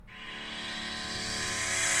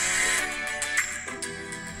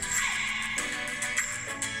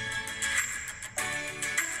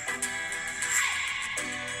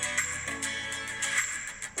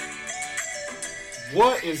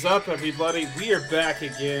What is up, everybody? We are back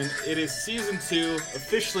again. It is season 2,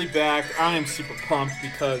 officially back. I am super pumped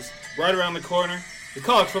because right around the corner, the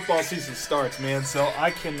college football season starts, man. So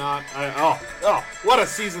I cannot. What a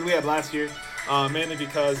season we had last year. Mainly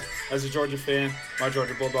because, as a Georgia fan, my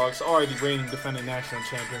Georgia Bulldogs are the reigning defending national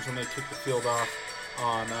champions when they kick the field off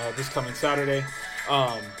on this coming Saturday.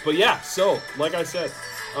 But yeah, so like I said,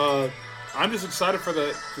 I'm just excited for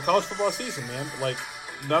the college football season, man. Like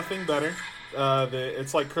nothing better.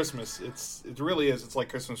 It's like Christmas. It really is. It's like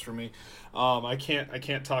Christmas for me. I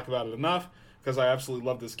can't talk about it enough because I absolutely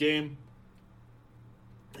love this game.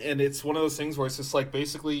 And it's one of those things where it's just like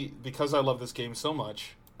basically because I love this game so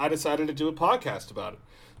much, I decided to do a podcast about it.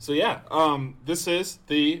 So yeah, this is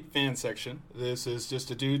the fan section. This is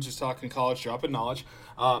just a dude just talking college, dropping knowledge.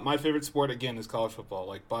 My favorite sport again is college football,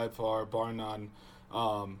 like by far, bar none.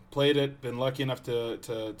 Played it, been lucky enough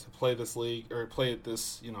to play this league or play it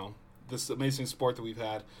this amazing sport that we've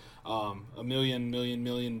had. A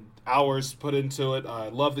million hours put into it. I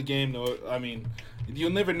love the game. No, I mean, you'll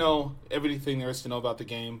never know everything there is to know about the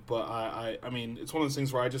game, but I mean, it's one of those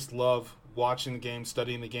things where I just love watching the game,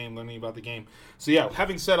 studying the game, learning about the game. So yeah,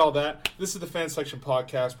 having said all that, this is the Fan Section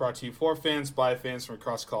Podcast brought to you for fans, by fans from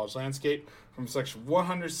across the college landscape, from Section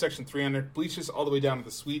 100, Section 300, bleachers, all the way down to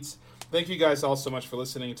the suites. Thank you guys all so much for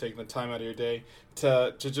listening and taking the time out of your day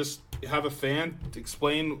to just have a fan to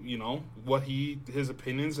explain, what his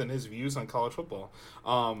opinions and his views on college football.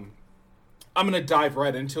 I'm going to dive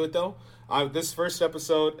right into it, though. This first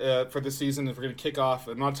episode for the season, if we're going to kick off,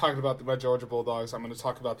 I'm not talking about my Georgia Bulldogs. I'm going to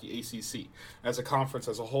talk about the ACC as a conference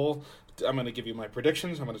as a whole. I'm going to give you my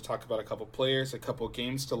predictions. I'm going to talk about a couple players, a couple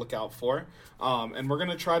games to look out for. And we're going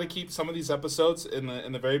to try to keep some of these episodes in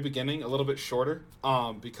the very beginning a little bit shorter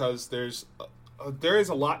because there is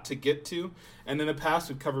a lot to get to. And in the past,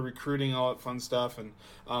 we've covered recruiting, all that fun stuff. And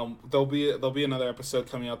there'll be another episode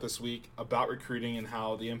coming out this week about recruiting and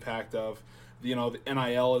how the impact of the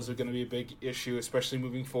NIL is going to be a big issue, especially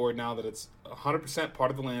moving forward now that it's 100%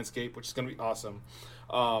 part of the landscape, which is going to be awesome.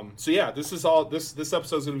 So yeah, this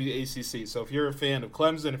episode is going to be the ACC. So if you're a fan of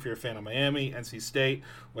Clemson, if you're a fan of Miami, NC State,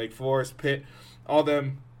 Wake Forest, Pitt, all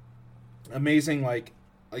them amazing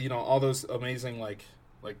all those amazing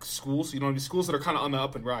schools, schools that are kind of on the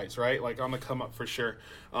up and rise, right? Like on the come up for sure.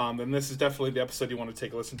 And this is definitely the episode you want to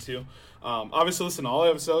take a listen to. Obviously listen to all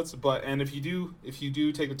episodes, and if you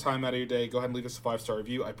do take the time out of your day, go ahead and leave us a 5-star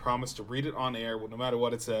review. I promise to read it on air, no matter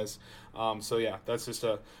what it says. So yeah, that's just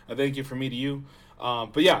a thank you from me to you.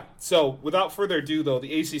 But yeah, so without further ado though,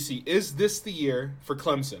 the ACC, is this the year for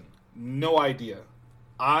Clemson? No idea.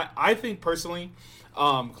 I think personally,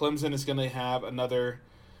 Clemson is going to have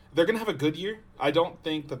they're going to have a good year. I don't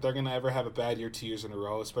think that they're going to ever have a bad year 2 years in a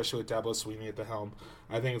row, especially with Dabo Swinney at the helm.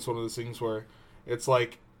 I think it's one of those things where it's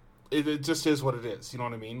like, it just is what it is. You know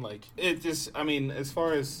what I mean? Like, as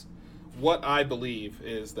far as what I believe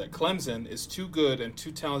is that Clemson is too good and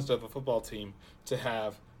too talented of a football team to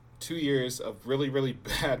have 2 years of really, really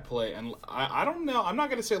bad play. And I don't know. I'm not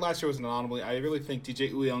going to say last year was an anomaly. I really think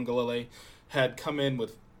DJ Uiagalelei had come in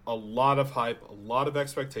with a lot of hype, a lot of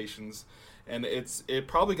expectations, and it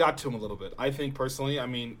probably got to him a little bit. I think personally,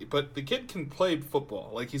 but the kid can play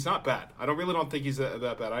football. Like, he's not bad. I don't think he's that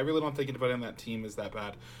bad. I really don't think anybody on that team is that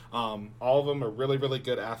bad. All of them are really, really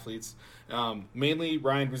good athletes. Mainly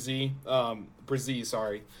Ryan Brzee,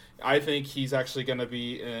 sorry. I think he's actually going to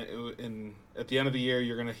be at the end of the year,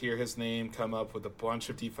 you're going to hear his name come up with a bunch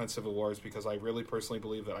of defensive awards because I really personally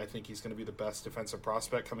believe that I think he's going to be the best defensive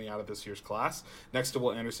prospect coming out of this year's class, next to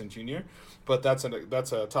Will Anderson Jr. But that's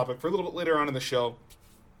a topic for a little bit later on in the show.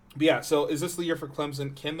 But yeah, so is this the year for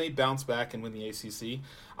Clemson? Can they bounce back and win the ACC?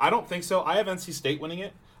 I don't think so. I have NC State winning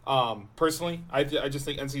it. Personally, I just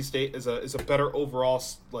think NC State is a better overall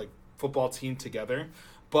football team together.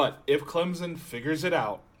 But if Clemson figures it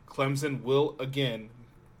out, Clemson will again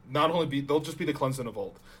they'll just be the Clemson of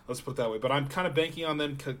old. Let's put it that way. But I'm kind of banking on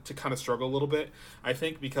them to kind of struggle a little bit. I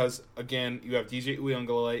think because, again, you have DJ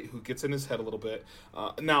Uiagalelei who gets in his head a little bit.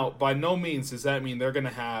 Now, by no means does that mean they're going to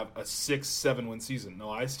have a 6-7 win season. No,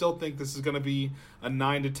 I still think this is going to be a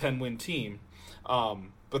 9 to 10 win team.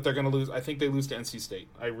 But they're going to lose. I think they lose to NC State.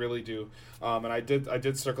 I really do. And I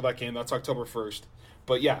did circle that game. That's October 1st.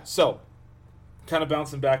 But yeah, so kind of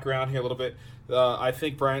bouncing back around here a little bit. I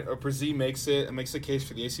think Brzee makes a case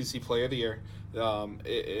for the ACC Player of the Year,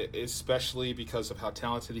 especially because of how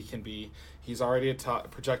talented he can be. He's already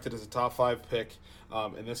projected as a top 5 pick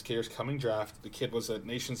in this year's coming draft. The kid was a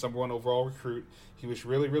nation's #1 overall recruit. He was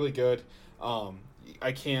really, really good.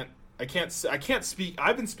 I can't speak.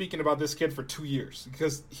 I've been speaking about this kid for 2 years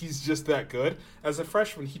because he's just that good. As a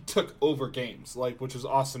freshman, he took over games, which was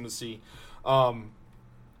awesome to see.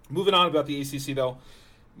 Moving on about the ACC, though,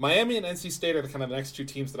 Miami and NC State are the kind of the next two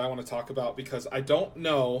teams that I want to talk about because I don't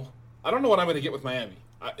know what I'm going to get with Miami.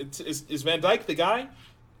 Is Van Dyke the guy?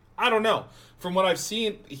 I don't know. From what I've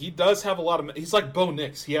seen, he does have a lot of. He's like Bo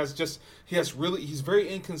Nix. He's very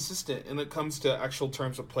inconsistent when it comes to actual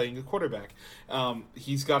terms of playing a quarterback.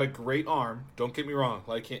 He's got a great arm. Don't get me wrong.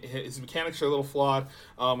 Like his mechanics are a little flawed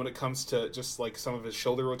when it comes to just like some of his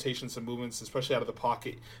shoulder rotations and movements, especially out of the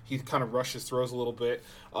pocket. He kind of rushes throws a little bit.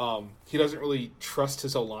 He doesn't really trust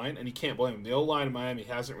his O-line, and you can't blame him. The O-line in Miami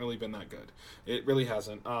hasn't really been that good. It really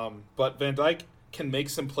hasn't. But Van Dyke can make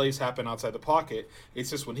some plays happen outside the pocket. It's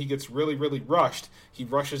just when he gets really, really rushed, he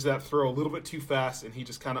rushes that throw a little bit too fast, and he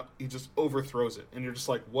just overthrows it. And you're just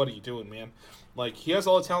like, what are you doing, man? Like, he has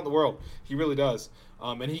all the talent in the world. He really does.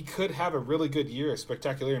 And he could have a really good year,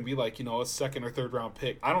 spectacular, and be like, a second or third round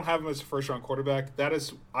pick. I don't have him as a first round quarterback.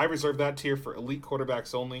 I reserve that tier for elite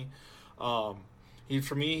quarterbacks only.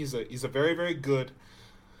 For me, he's a very, very good,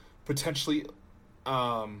 potentially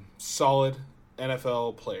solid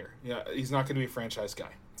NFL player. Yeah, he's not going to be a franchise guy.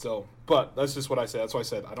 So, but that's just what I said. That's why I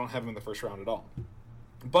said I don't have him in the first round at all.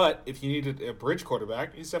 But if you needed a bridge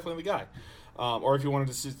quarterback, he's definitely the guy. Or if you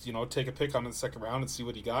wanted to, take a pick on in the second round and see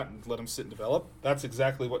what he got and let him sit and develop, that's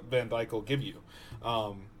exactly what Van Dyke will give you.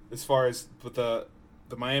 As far as with the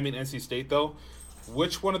Miami and NC State, though,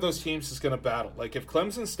 which one of those teams is going to battle? Like if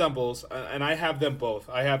Clemson stumbles, and I have them both,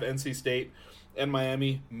 I have NC State and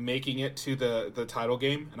Miami making it to the title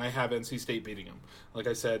game, and I have NC State beating them. Like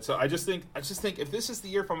I said, so I just think if this is the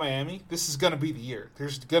year for Miami, this is gonna be the year.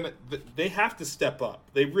 They have to step up.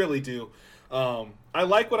 They really do. I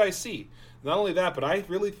like what I see. Not only that, but I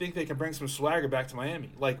really think they can bring some swagger back to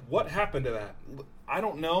Miami. Like, what happened to that? I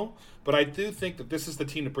don't know, but I do think that this is the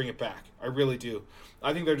team to bring it back. I really do.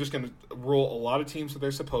 I think they're just going to roll a lot of teams that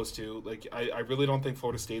they're supposed to. Like, I really don't think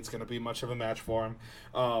Florida State's going to be much of a match for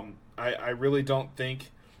them. I really don't think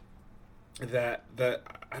that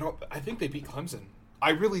I think they beat Clemson. I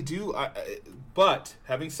really do. But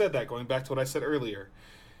having said that, going back to what I said earlier,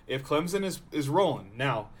 if Clemson is rolling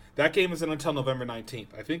now. That game isn't until November 19th.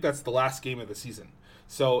 I think that's the last game of the season.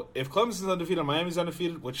 So if Clemson's undefeated and Miami's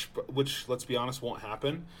undefeated, which let's be honest won't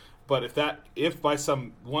happen, but if by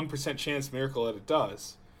some 1% chance miracle that it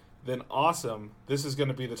does, then awesome. This is going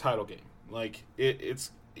to be the title game. Like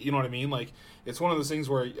it's you know what I mean? Like it's one of those things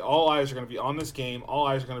where all eyes are going to be on this game. All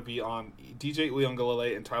eyes are going to be on DJ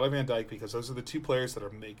Uiagalelei and Tyler Van Dyke because those are the two players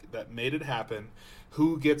that made it happen.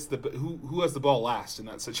 Who has the ball last in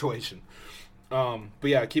that situation? But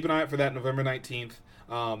yeah, keep an eye out for that November 19th.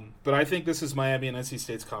 But I think this is Miami and NC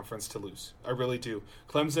State's conference to lose. I really do.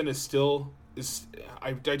 Clemson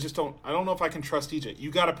I don't know if I can trust EJ. You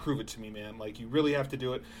got to prove it to me, man. Like, you really have to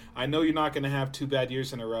do it. I know you're not going to have 2 bad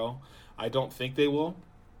years in a row. I don't think they will.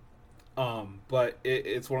 But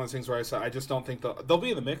it's one of those things where I just don't think they'll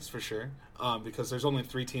be in the mix for sure. Because there's only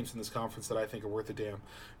 3 teams in this conference that I think are worth a damn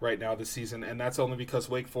right now this season, and that's only because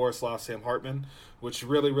Wake Forest lost Sam Hartman, which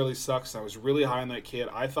really, really sucks. And I was really high on that kid.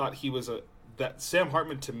 I thought that Sam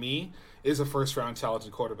Hartman to me is a first-round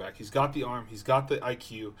talented quarterback. He's got the arm, he's got the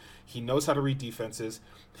IQ, he knows how to read defenses.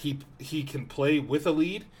 He can play with a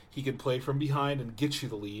lead. He can play from behind and get you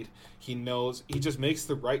the lead. He just makes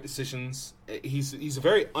the right decisions. He's a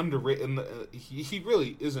very underrated. He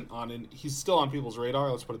really isn't on, and he's still on people's radar.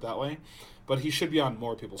 Let's put it that way, but he should be on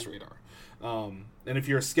more people's radar. And if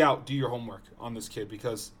you're a scout, do your homework on this kid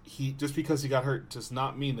because just because he got hurt does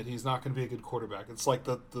not mean that he's not going to be a good quarterback. It's like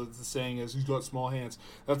the saying is he's got small hands.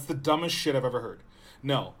 That's the dumbest shit I've ever heard.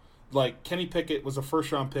 No. Like, Kenny Pickett was a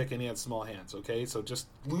first-round pick and he had small hands, okay? So just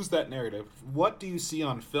lose that narrative. What do you see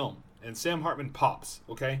on film? And Sam Hartman pops,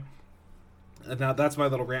 okay? And now that's my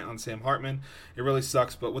little rant on Sam Hartman. It really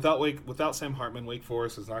sucks, but without Sam Hartman, Wake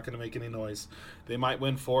Forest is not going to make any noise. They might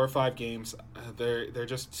win 4 or 5 games. They're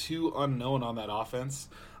just too unknown on that offense.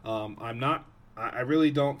 I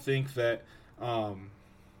really don't think that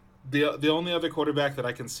the only other quarterback that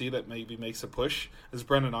I can see that maybe makes a push is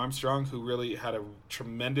Brendan Armstrong, who really had a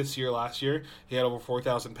tremendous year last year. He had over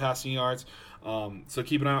 4,000 passing yards. So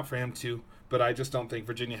keep an eye out for him too. But I just don't think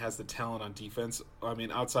Virginia has the talent on defense. I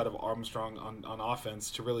mean, outside of Armstrong on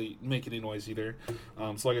offense to really make any noise either.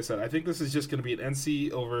 So like I said, I think this is just going to be an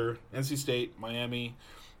NC over NC State, Miami,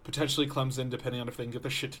 potentially Clemson, depending on if they can get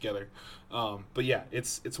their shit together. But yeah,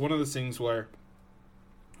 it's one of those things where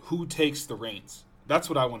who takes the reins? That's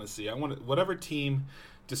what I want to see. I want whatever team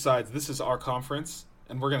decides this is our conference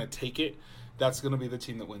and we're going to take it. That's going to be the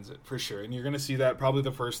team that wins it for sure. And you're going to see that probably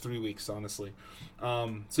the first 3 weeks, honestly.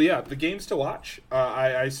 So yeah, the games to watch,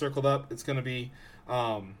 I circled up. It's going to be,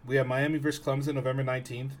 we have Miami versus Clemson November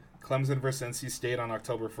 19th, Clemson versus NC State on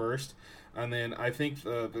October 1st. And then I think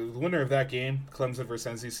the winner of that game, Clemson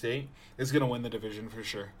versus NC State, is going to win the division for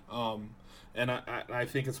sure. And I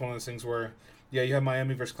think it's one of those things where, yeah, you have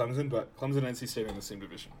Miami versus Clemson, but Clemson and NC State are in the same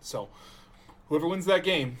division. So whoever wins that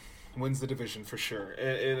game wins the division for sure.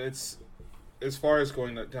 It's as far as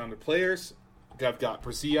going down to players, I've got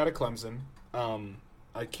Brzee out of Clemson.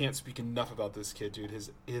 I can't speak enough about this kid, dude.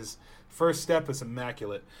 His first step is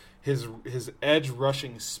immaculate. His edge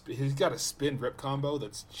rushing, he's got a spin rip combo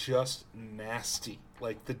that's just nasty.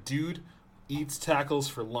 Like, the dude eats tackles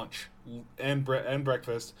for lunch and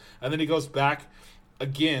breakfast, and then he goes back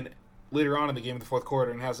again later on in the game in the fourth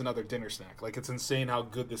quarter and has another dinner snack. Like, it's insane how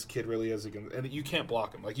good this kid really is against, and you can't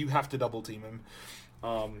block him. Like, you have to double team him.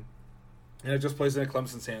 And it just plays into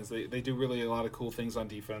Clemson's hands. They do really a lot of cool things on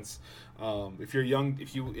defense. If you're young,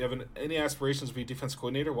 if you have any aspirations to be a defense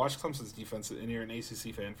coordinator, watch Clemson's defense, and you're an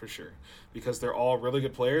ACC fan for sure, because they're all really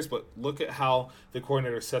good players. But look at how the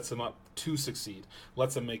coordinator sets them up to succeed.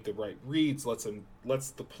 Lets them make the right reads. Lets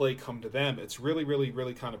the play come to them. It's really, really,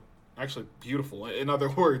 really kind of actually beautiful. In other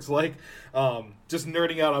words, like just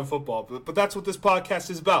nerding out on football. But that's what this podcast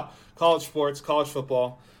is about: college sports, college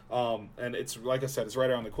football. And it's, like I said, it's right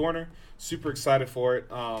around the corner. Super excited for it.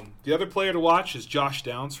 The other player to watch is Josh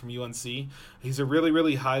Downs from UNC. He's a really,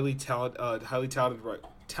 really highly talented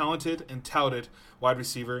and touted wide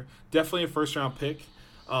receiver. Definitely a first-round pick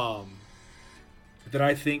that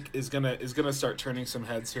I think is gonna start turning some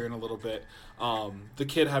heads here in a little bit. The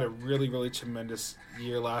kid had a really, really tremendous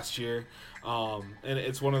year last year, and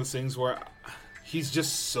it's one of those things where he's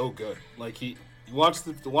just so good. Like, watch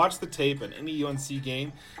the tape in any UNC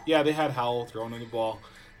game. Yeah, they had Howell throwing in the ball,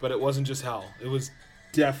 but it wasn't just Howell. It was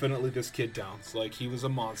definitely this kid Downs. Like, he was a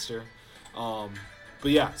monster. But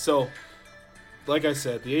yeah, so like I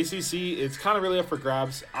said, the ACC, it's kind of really up for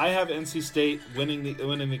grabs. I have NC State winning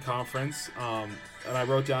the conference, and I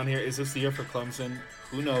wrote down here: is this the year for Clemson?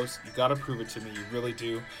 Who knows? You got to prove it to me. You really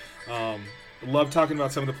do. Love talking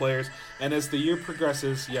about some of the players. And as the year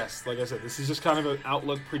progresses, yes, like I said, this is just kind of an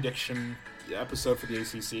outlook prediction episode for the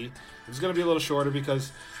ACC. It's going to be a little shorter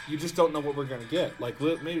because you just don't know what we're going to get. Like,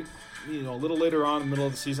 maybe, a little later on in the middle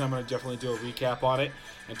of the season, I'm going to definitely do a recap on it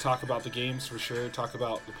and talk about the games for sure, talk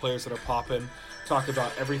about the players that are popping, talk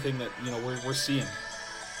about everything that, we're seeing.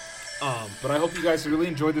 But I hope you guys really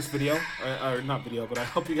enjoyed this video, or not video, but I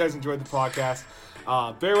hope you guys enjoyed the podcast.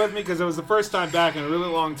 Bear with me because it was the first time back in a really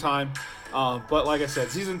long time. But like I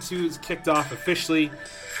said, Season 2 is kicked off officially.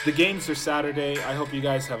 The games are Saturday. I hope you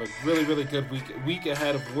guys have a really, really good week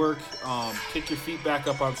ahead of work. Kick your feet back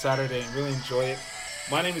up on Saturday and really enjoy it.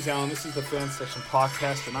 My name is Alan. This is the Fan Section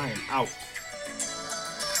Podcast, and I am out.